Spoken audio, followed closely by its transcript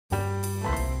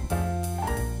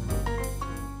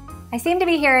I seem to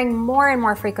be hearing more and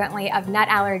more frequently of nut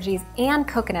allergies and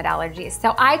coconut allergies.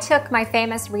 So I took my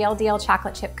famous Real Deal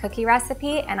chocolate chip cookie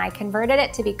recipe and I converted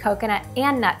it to be coconut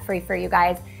and nut free for you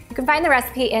guys. You can find the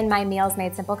recipe in my Meals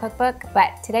Made Simple cookbook,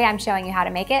 but today I'm showing you how to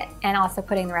make it and also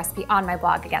putting the recipe on my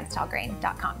blog,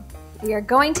 againstallgrain.com. We are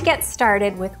going to get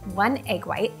started with 1 egg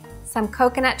white, some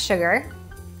coconut sugar,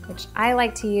 which I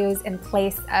like to use in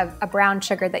place of a brown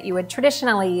sugar that you would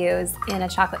traditionally use in a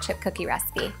chocolate chip cookie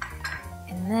recipe.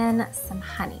 And then some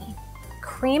honey.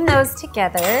 Cream those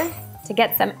together to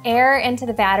get some air into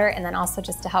the batter and then also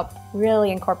just to help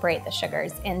really incorporate the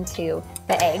sugars into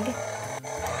the egg.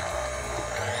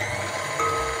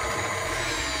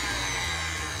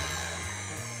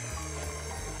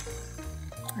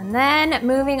 And then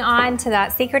moving on to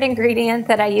that secret ingredient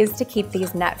that I use to keep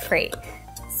these nut-free.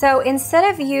 So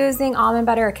instead of using almond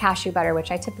butter or cashew butter, which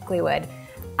I typically would,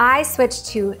 I switched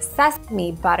to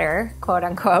sesame butter, quote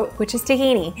unquote, which is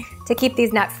tahini, to keep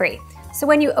these nut-free. So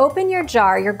when you open your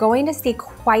jar, you're going to see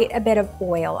quite a bit of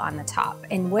oil on the top.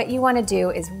 And what you want to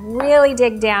do is really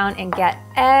dig down and get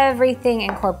everything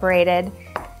incorporated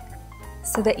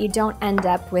so that you don't end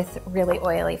up with really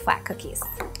oily flat cookies.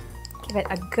 Give it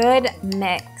a good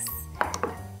mix.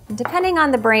 And depending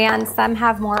on the brand, some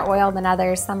have more oil than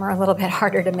others, some are a little bit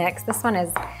harder to mix. This one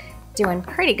is doing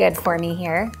pretty good for me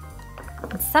here.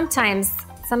 And sometimes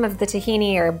some of the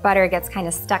tahini or butter gets kind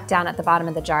of stuck down at the bottom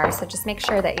of the jar, so just make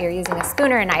sure that you're using a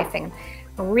spoon or a knife and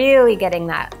really getting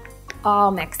that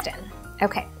all mixed in.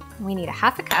 Okay, we need a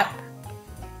half a cup.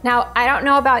 Now, I don't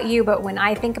know about you, but when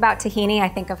I think about tahini, I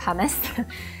think of hummus.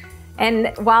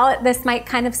 And while this might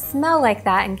kind of smell like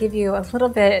that and give you a little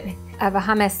bit of a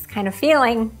hummus kind of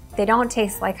feeling, they don't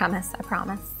taste like hummus, I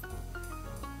promise.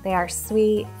 They are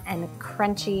sweet and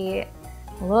crunchy,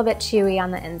 a little bit chewy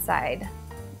on the inside.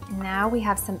 Now we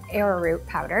have some arrowroot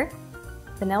powder,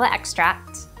 vanilla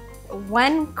extract,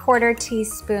 1/4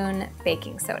 teaspoon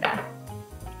baking soda,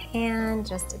 and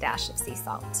just a dash of sea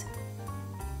salt.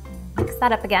 Mix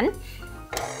that up again.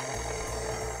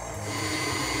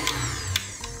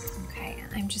 Okay,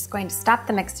 I'm just going to stop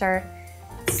the mixer,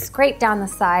 scrape down the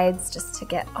sides just to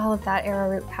get all of that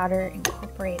arrowroot powder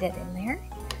incorporated in there.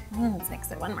 And let's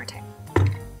mix it one more time.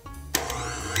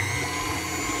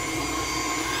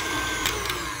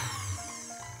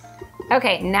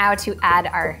 Okay, now to add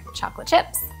our chocolate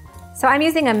chips. So I'm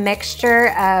using a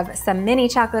mixture of some mini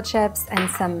chocolate chips and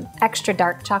some extra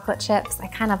dark chocolate chips. I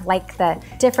kind of like the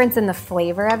difference in the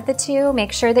flavor of the two.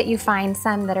 Make sure that you find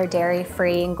some that are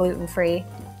dairy-free and gluten-free.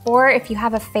 Or if you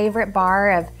have a favorite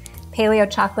bar of paleo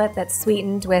chocolate that's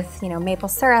sweetened with, maple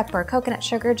syrup or coconut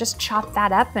sugar, just chop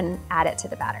that up and add it to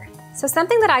the batter. So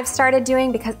something that I've started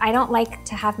doing, because I don't like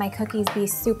to have my cookies be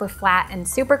super flat and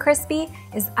super crispy,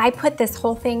 is I put this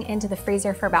whole thing into the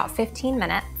freezer for about 15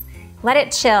 minutes, let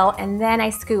it chill, and then I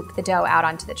scoop the dough out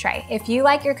onto the tray. If you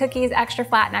like your cookies extra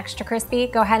flat and extra crispy,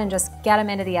 go ahead and just get them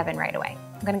into the oven right away.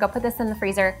 I'm gonna go put this in the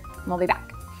freezer and we'll be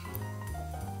back.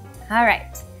 All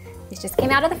right, these just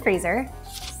came out of the freezer.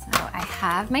 So I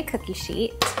have my cookie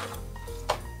sheet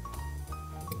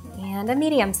and a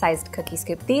medium-sized cookie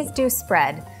scoop. These do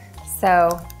spread.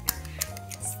 So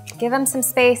give them some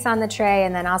space on the tray,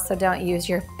 and then also don't use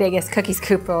your biggest cookie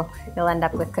scoop or you'll end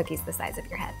up with cookies the size of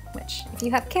your head, which if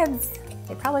you have kids,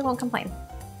 they probably won't complain.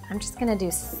 I'm just gonna do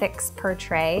 6 per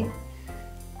tray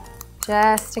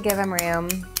just to give them room.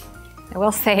 I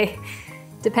will say,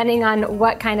 depending on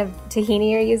what kind of tahini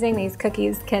you're using, these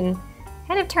cookies can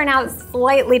kind of turn out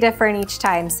slightly different each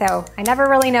time. So I never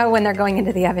really know when they're going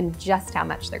into the oven just how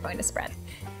much they're going to spread.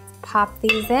 Pop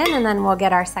these in and then we'll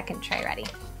get our second tray ready.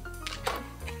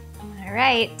 All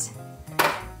right,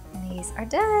 these are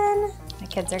done. My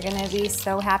kids are gonna be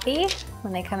so happy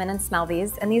when they come in and smell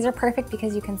these. And these are perfect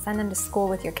because you can send them to school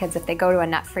with your kids if they go to a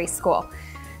nut-free school.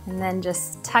 And then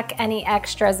just tuck any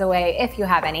extras away, if you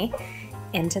have any,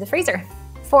 into the freezer.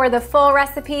 For the full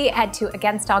recipe, head to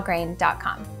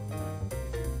againstallgrain.com.